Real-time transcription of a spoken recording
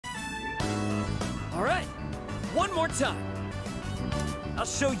more time. I'll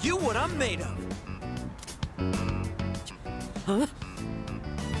show you what I'm made of. Huh?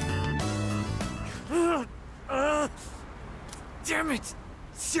 Damn it!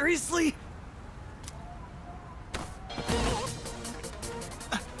 Seriously?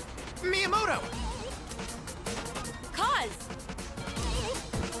 Miyamoto! Kaz!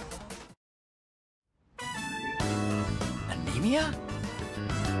 Anemia?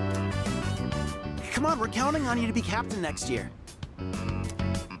 Come on, we're counting on you to be captain next year.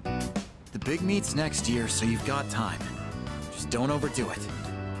 The big meet's next year, so you've got time. Just don't overdo it.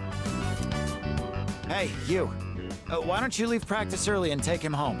 Hey, you. Why don't you leave practice early and take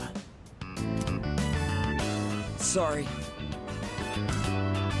him home? Sorry.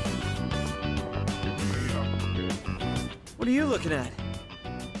 What are you looking at?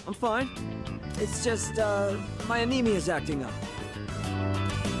 I'm fine. It's just, my anemia's acting up.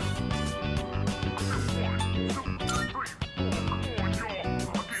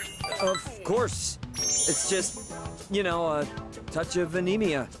 Of course. It's just, you know, a touch of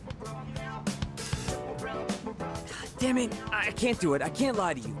anemia. God damn it, I can't do it. I can't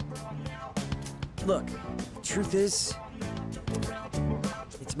lie to you. Look, the truth is,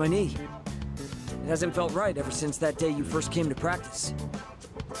 it's my knee. It hasn't felt right ever since that day you first came to practice.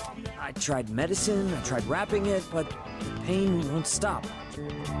 I tried medicine, I tried wrapping it, but the pain won't stop.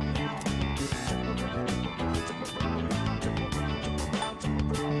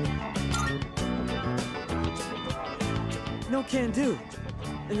 No can do.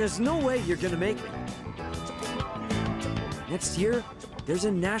 And there's no way you're gonna make it. Next year, there's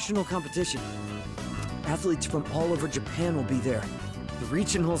a national competition. Athletes from all over Japan will be there. The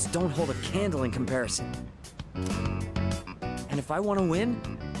regionals don't hold a candle in comparison. And if I want to win,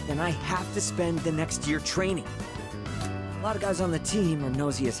 then I have to spend the next year training. A lot of guys on the team are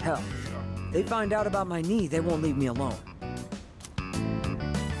nosy as hell. They find out about my knee, they won't leave me alone.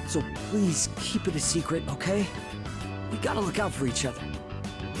 So please keep it a secret, okay? We gotta look out for each other.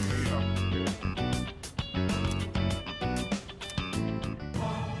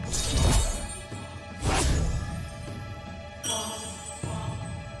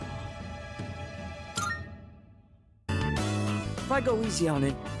 If I go easy on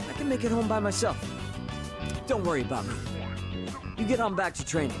it, I can make it home by myself. Don't worry about me. You get on back to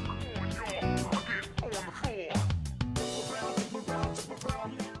training.